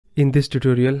In this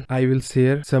tutorial, I will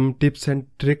share some tips and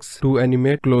tricks to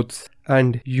animate clothes,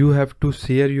 and you have to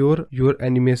share your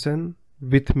animation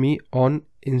with me on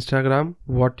Instagram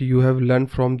what you have learned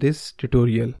from this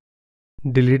tutorial.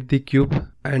 Delete the cube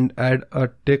and add a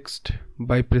text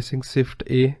by pressing Shift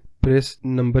A. Press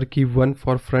number key 1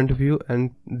 for front view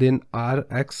and then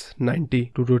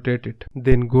RX90 to rotate it.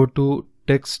 Then go to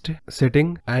text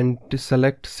setting and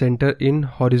select center in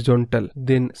horizontal.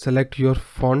 Then select your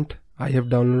font. I have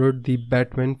downloaded the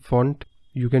Batman font.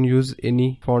 You can use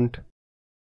any font.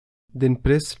 Then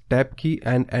press tab key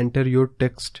and enter your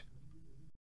text.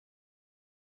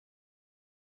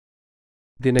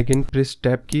 Then again press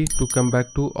tab key to come back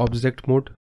to object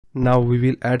mode. Now we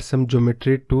will add some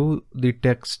geometry to the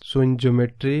text. So in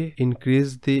geometry,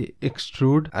 increase the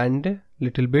extrude and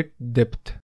little bit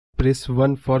depth. Press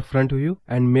 1 for front view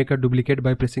and make a duplicate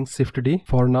by pressing Shift D.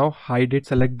 For now, hide it.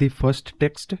 Select the first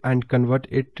text and convert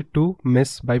it to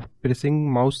mesh by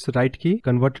pressing mouse right key.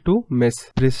 Convert to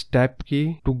mesh. Press tab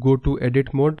key to go to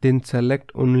edit mode. Then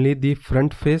select only the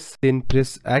front face. Then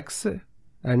press X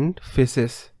and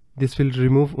faces. This will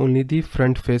remove only the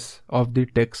front face of the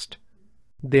text.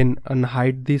 Then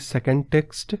unhide the second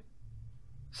text.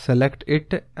 Select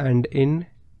it and in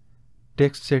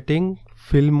text setting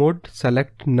fill mode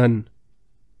select none.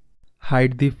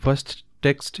 Hide the first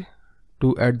text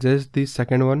to adjust the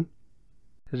second one.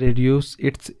 Reduce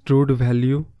its extrude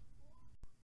value.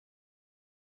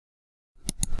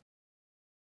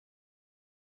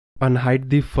 Unhide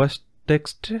the first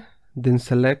text, then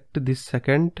select the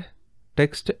second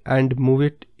text and move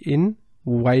it in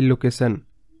Y location.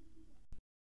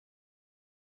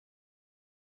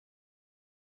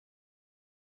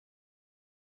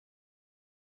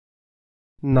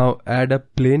 Now add a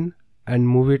plane and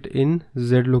move it in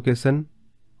Z location.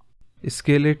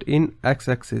 Scale it in X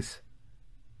axis.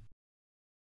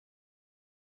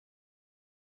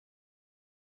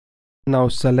 Now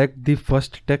select the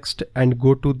first text and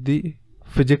go to the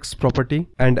physics property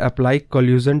and apply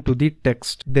collision to the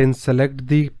text. Then select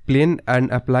the plane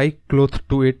and apply cloth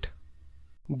to it.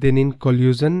 Then in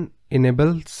collision,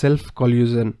 enable self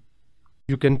collision.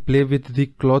 You can play with the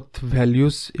cloth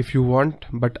values if you want,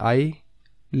 but I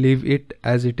leave it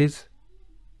as it is.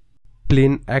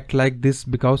 Plane act like this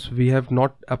because we have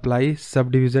not applied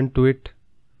subdivision to it.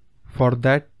 For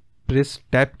that, press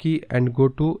tab key and go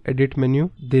to edit menu.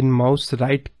 Then mouse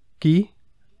right key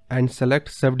and select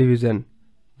subdivision.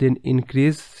 Then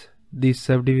increase the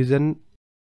subdivision.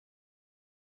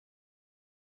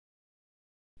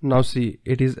 Now see,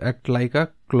 it is act like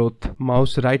a cloth.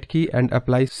 Mouse right key and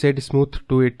apply shade smooth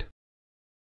to it.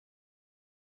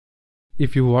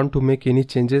 If you want to make any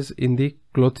changes in the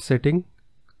cloth setting,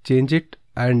 change it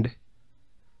and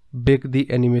bake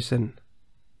the animation.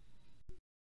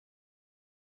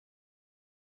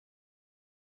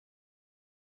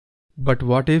 But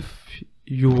what if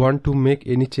you want to make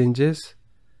any changes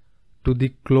to the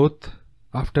cloth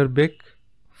after bake?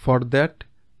 For that,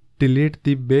 delete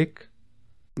the bake.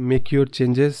 Make your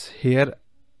changes here.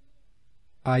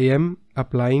 I am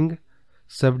applying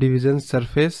subdivision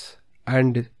surface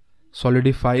and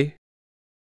solidify.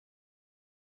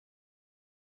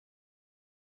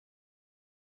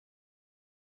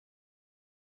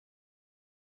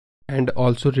 And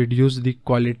also reduce the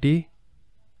quality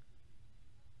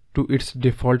to its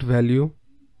default value.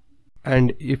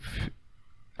 And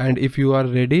if you are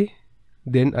ready,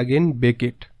 then again bake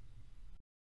it.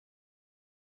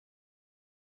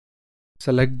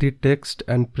 Select the text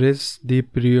and press the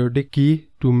periodic key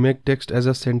to make text as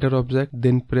a center object.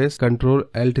 Then press Ctrl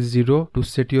Alt 0 to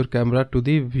set your camera to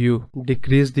the view.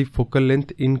 Decrease the focal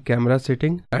length in camera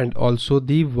setting and also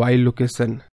the Y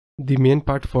location. The main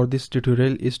part for this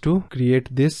tutorial is to create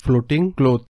this floating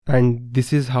cloth, and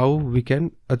this is how we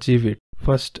can achieve it.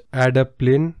 First add a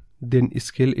plane, then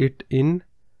scale it in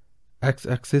X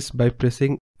axis by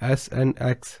pressing S and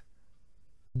X.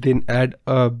 Then add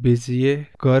a Bezier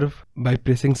curve by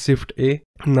pressing Shift A.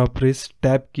 Now press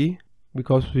tab key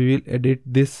because we will edit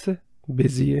this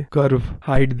Bezier curve.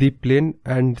 Hide the plane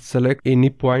and select any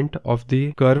point of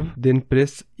the curve. Then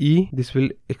press E. This will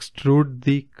extrude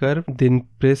the curve. Then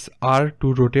press R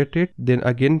to rotate it. Then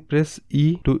again press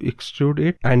E to extrude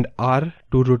it and R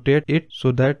to rotate it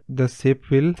so that the shape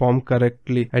will form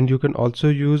correctly. And you can also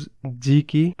use G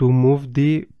key to move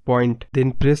the point.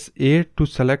 Then press A to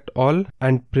select all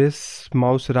and press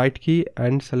mouse right key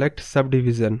and select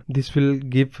subdivision. This will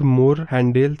give more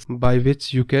handles by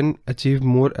which you can achieve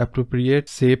more appropriate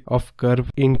shape of curve.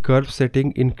 In curve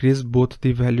setting, increase both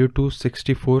the value to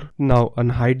 64. Now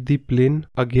unhide the plane.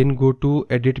 Again go to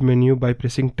edit menu by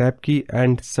pressing tab key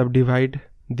and subdivide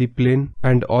the plane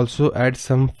and also add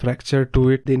some fracture to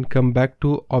it. Then come back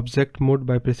to object mode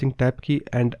by pressing tab key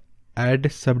and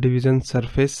add subdivision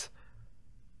surface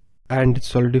and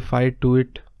solidify to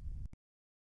it.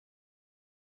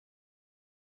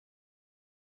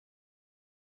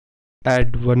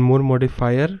 Add one more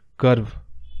modifier, curve.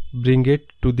 Bring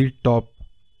it to the top.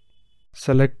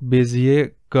 Select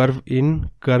Bezier curve in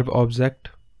curve object.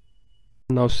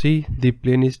 Now see, the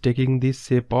plane is taking the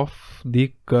shape of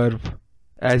the curve.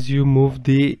 As you move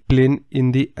the plane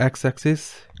in the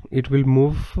x-axis, it will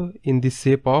move in the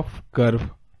shape of curve.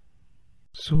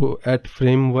 So at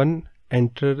frame 1,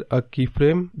 enter a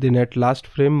keyframe, then at last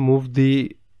frame move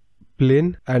the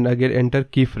plane and again enter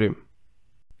keyframe.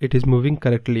 It is moving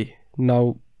correctly.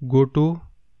 Now go to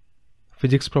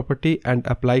physics property and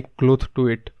apply cloth to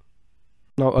it.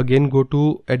 Now again go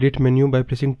to edit menu by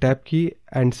pressing tab key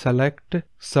and select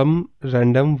some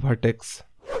random vertex.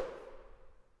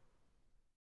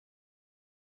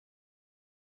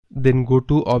 Then go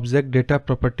to object data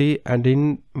property and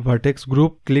in vertex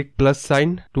group click plus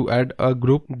sign to add a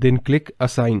group, then click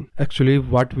assign. Actually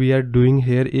what we are doing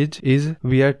here is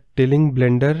we are telling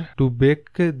Blender to bake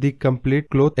the complete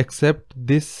cloth except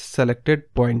this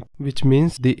selected point, which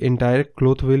means the entire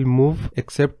cloth will move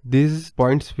except these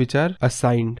points which are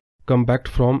assigned. Come back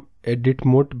from edit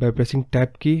mode by pressing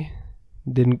tab key,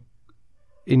 then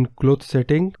in cloth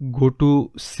setting go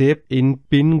to shape. In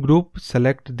pin group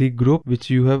select the group which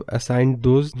you have assigned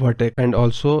those vertex and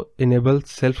also enable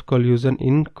self collision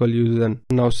in collision.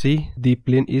 Now see, the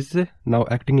plane is now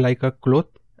acting like a cloth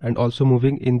and also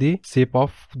moving in the shape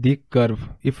of the curve.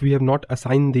 If we have not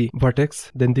assigned the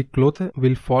vertex, then the cloth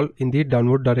will fall in the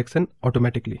downward direction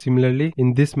automatically. Similarly,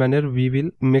 in this manner we will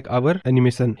make our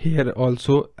animation. Here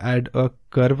also add a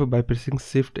curve by pressing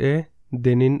Shift A,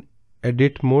 then in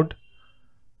edit mode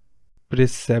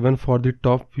press 7 for the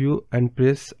top view and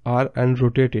press R and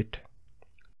rotate it.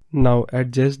 Now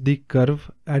adjust the curve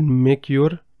and make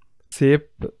your shape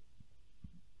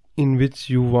in which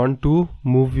you want to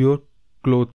move your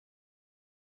cloth.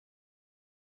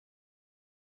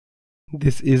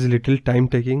 This is little time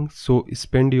taking, so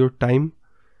spend your time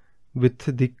with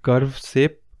the curve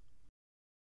shape.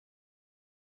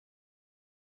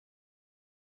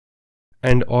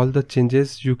 And all the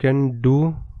changes you can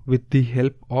do with the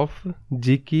help of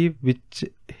G key, which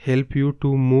help you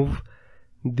to move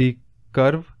the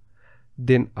curve,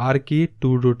 then R key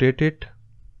to rotate it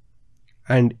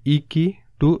and E key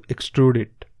to extrude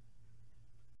it.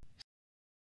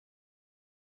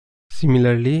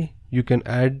 Similarly, you can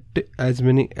add as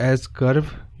many as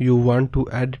curve you want to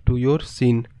add to your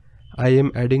scene. I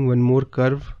am adding one more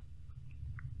curve.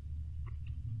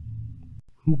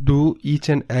 Do each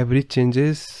and every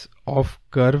changes of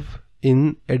curve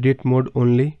in edit mode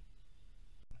only,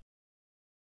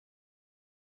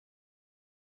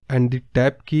 and the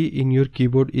tab key in your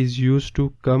keyboard is used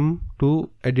to come to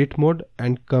edit mode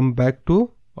and come back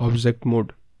to object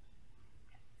mode.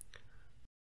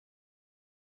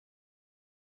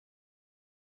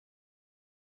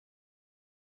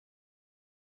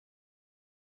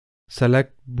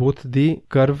 Select both the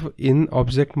curve in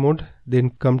object mode, then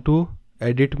come to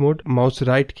edit mode, mouse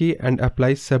right key and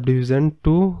apply subdivision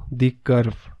to the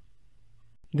curve.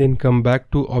 Then come back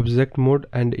to object mode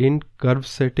and in curve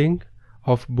setting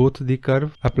of both the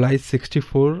curve apply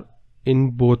 64 in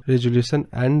both resolution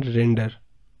and render.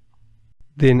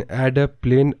 Then add a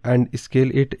plane and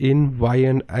scale it in Y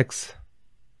and X.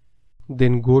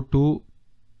 Then go to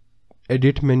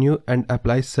edit menu and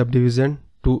apply subdivision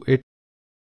to it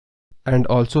and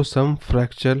also some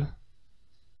fractal.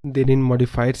 Then in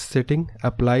modified setting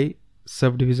apply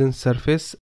subdivision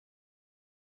surface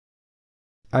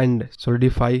and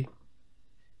solidify.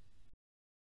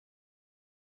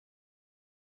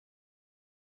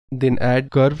 Then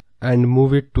add curve and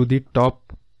move it to the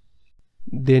top.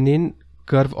 Then in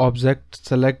curve object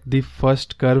select the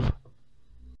first curve.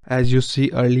 As you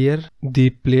see earlier, the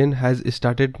plane has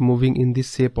started moving in the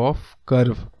shape of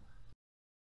curve.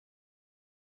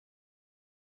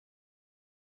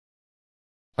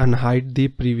 Unhide the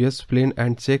previous plane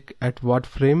and check at what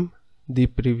frame the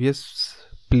previous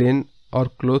plane or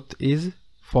cloth is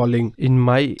falling. In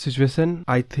my situation,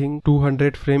 I think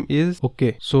 200 frame is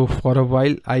okay. So for a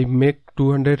while I make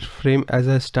 200 frame as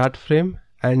a start frame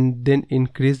and then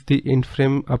increase the end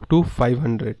frame up to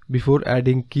 500. Before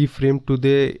adding keyframe to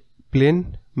the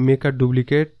plane, make a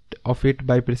duplicate of it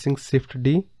by pressing Shift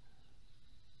D.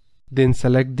 Then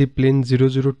select the plane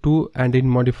 002 and in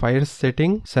modifiers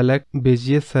setting select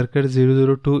Bezier circle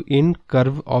 002 in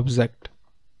curve object.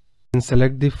 Then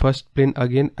select the first plane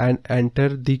again and enter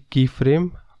the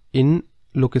keyframe in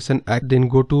location X. Then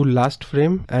go to last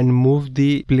frame and move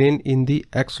the plane in the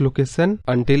X location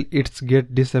until it's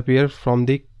get disappear from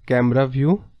the camera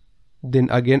view. Then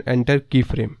again enter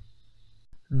keyframe.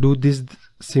 Do this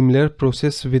similar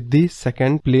process with the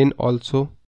second plane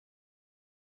also.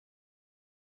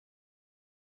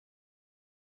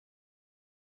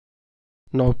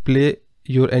 Now play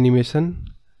your animation,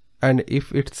 and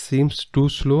if it seems too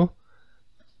slow,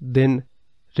 then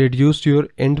reduce your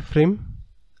end frame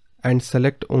and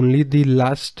select only the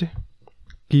last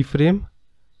keyframe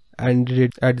and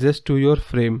adjust to your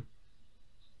frame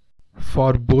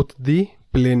for both the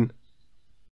plane.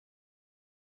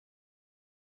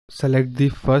 Select the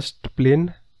first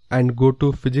plane and go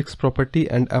to physics property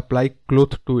and apply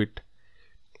cloth to it.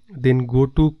 Then go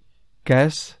to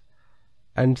cache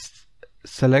and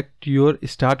select your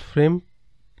start frame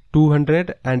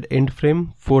 200 and end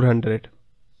frame 400.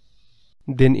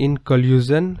 Then in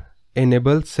collision,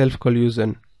 enable self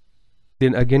collision.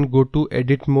 Then again go to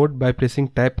edit mode by pressing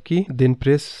tab key. Then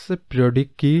press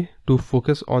periodic key to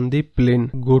focus on the plane.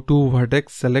 Go to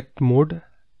vertex select mode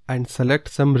and select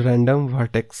some random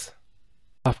vertex.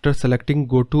 After selecting,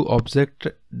 go to object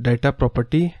data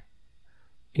property.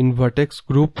 In vertex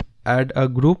group, add a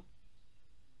group,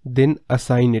 then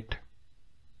assign it.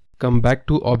 Come back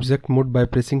to object mode by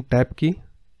pressing tab key.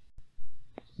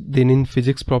 Then in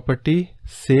physics property,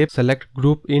 save select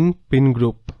group in pin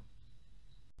group.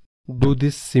 Do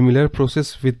this similar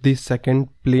process with the second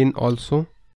plane also.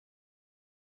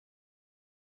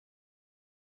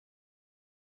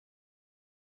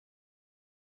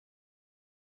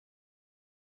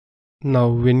 Now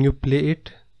when you play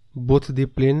it, both the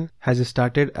plane has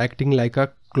started acting like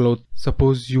a cloth.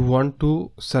 Suppose you want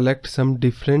to select some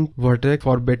different vertex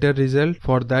for better result.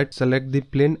 For that, select the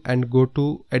plane and go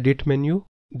to edit menu.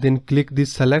 Then click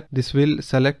this select. This will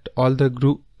select all the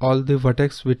group, all the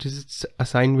vertex which is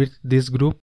assigned with this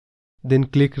group. Then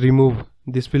click remove.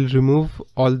 This will remove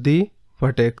all the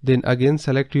vertex. Then again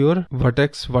select your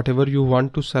vertex whatever you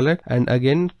want to select and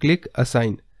again click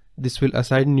assign. This will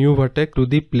assign new vertex to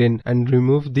the plane and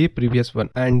remove the previous one.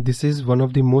 And this is one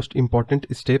of the most important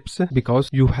steps because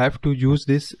you have to use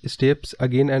these steps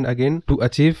again and again to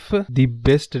achieve the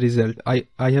best result. I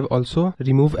have also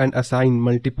removed and assigned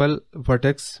multiple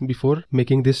vertex before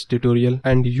making this tutorial,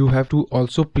 and you have to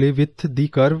also play with the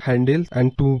curve handle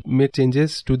and to make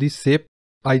changes to the shape.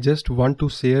 I just want to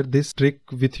share this trick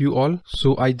with you all,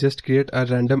 so I just create a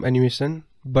random animation.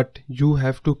 But you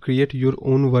have to create your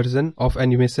own version of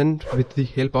animation with the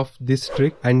help of this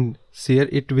trick and share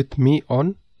it with me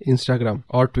on Instagram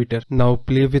or Twitter. Now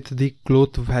play with the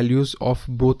cloth values of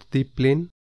both the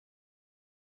plane.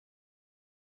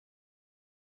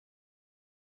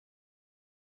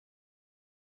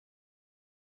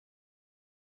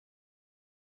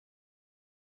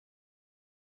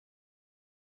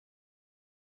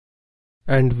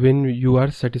 And when you are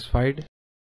satisfied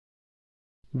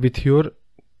with your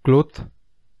cloth,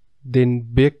 then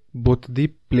bake both the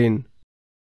plane.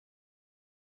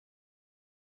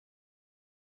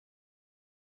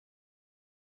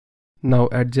 Now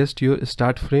adjust your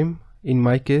start frame. In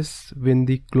my case, when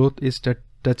the cloth is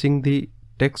touching the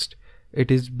text, it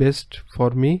is best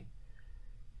for me.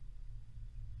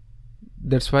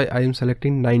 That's why I am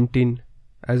selecting 19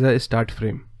 as a start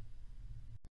frame.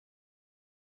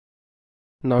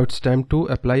 Now it's time to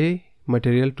apply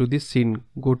material to the scene.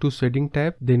 Go to shading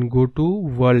tab, then go to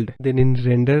world, then in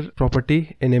render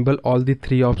property enable all the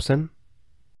three options,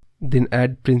 then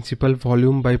add principal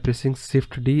volume by pressing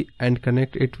shift D and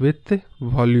connect it with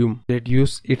volume.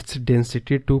 Reduce its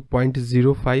density to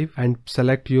 0.05 and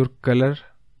select your color.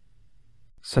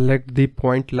 Select the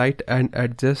point light and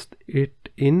adjust it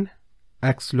in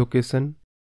X location.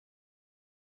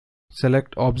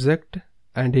 Select object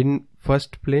and in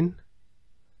first plane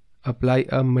apply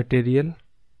a material,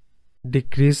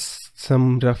 decrease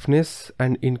some roughness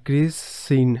and increase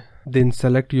scene. Then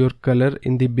select your color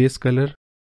in the base color,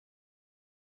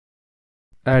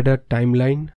 add a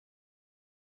timeline,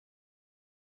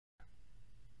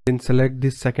 then select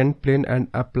the second plane and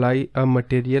apply a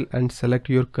material and select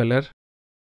your color,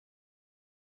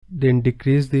 then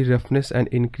decrease the roughness and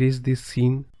increase the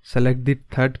scene. Select the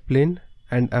third plane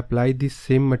and apply the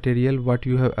same material what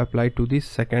you have applied to the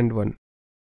second one.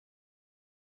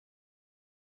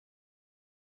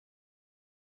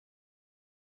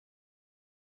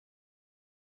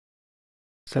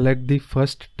 Select the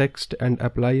first text and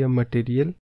apply a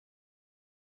material.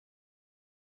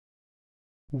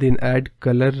 Then add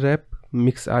color wrap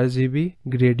mix RGB,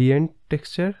 gradient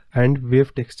texture and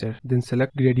wave texture. Then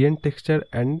select gradient texture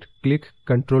and click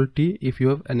Ctrl T if you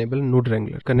have enabled node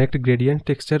wrangler. Connect gradient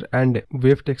texture and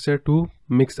wave texture to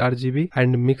mix RGB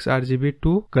and mix RGB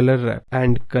to color wrap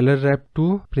and color wrap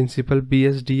to principal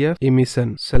BSDF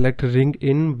emission. Select ring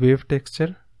in wave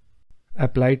texture.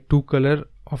 Apply two color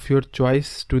of your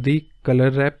choice to the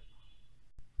color wrap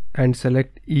and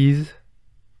select ease.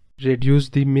 Reduce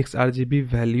the mix RGB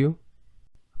value.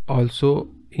 Also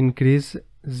increase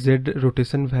Z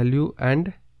rotation value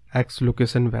and X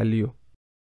location value.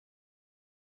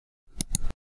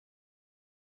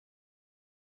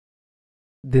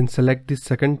 Then select the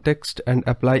second text and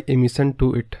apply emission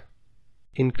to it.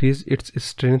 Increase its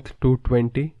strength to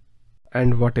 20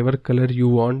 and whatever color you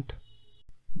want.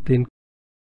 Then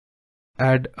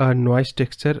add a noise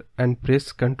texture and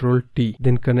press Ctrl T.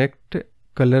 Then connect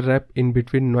color wrap in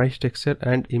between noise texture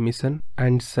and emission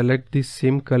and select the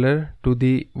same color to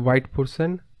the white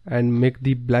portion and make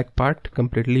the black part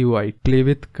completely white. Play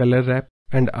with color wrap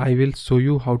and I will show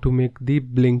you how to make the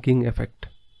blinking effect.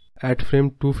 At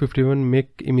frame 251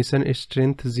 make emission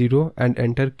strength 0 and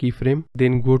enter keyframe.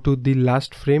 Then go to the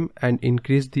last frame and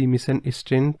increase the emission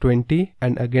strength 20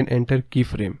 and again enter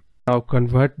keyframe. Now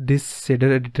convert this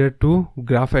shader editor to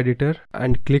graph editor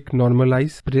and click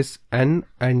normalize. Press N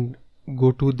and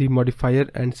go to the modifier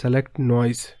and select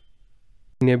noise.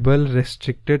 Enable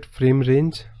restricted frame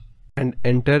range and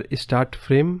enter start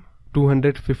frame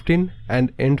 215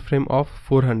 and end frame of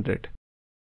 400.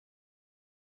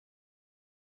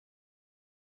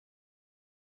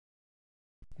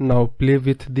 Now play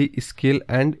with the scale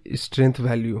and strength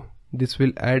value. This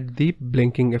will add the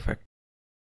blinking effect.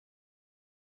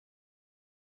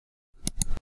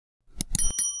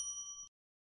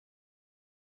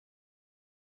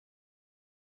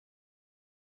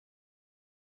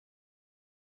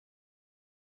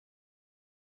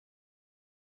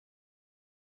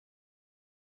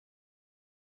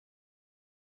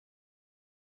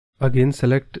 Again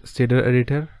select shader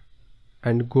editor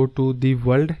and go to the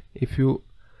world. If you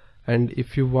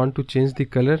want to change the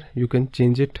color, you can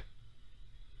change it.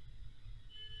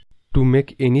 To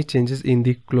make any changes in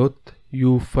the cloth,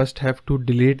 you first have to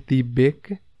delete the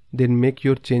bake, then make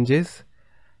your changes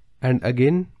and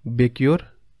again bake your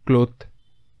cloth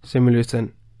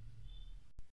simulation.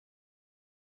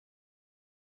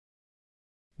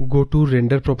 Go to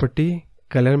render property,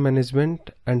 color management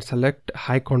and select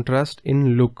high contrast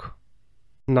in look.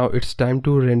 Now it's time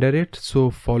to render it, so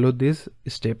follow these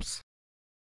steps.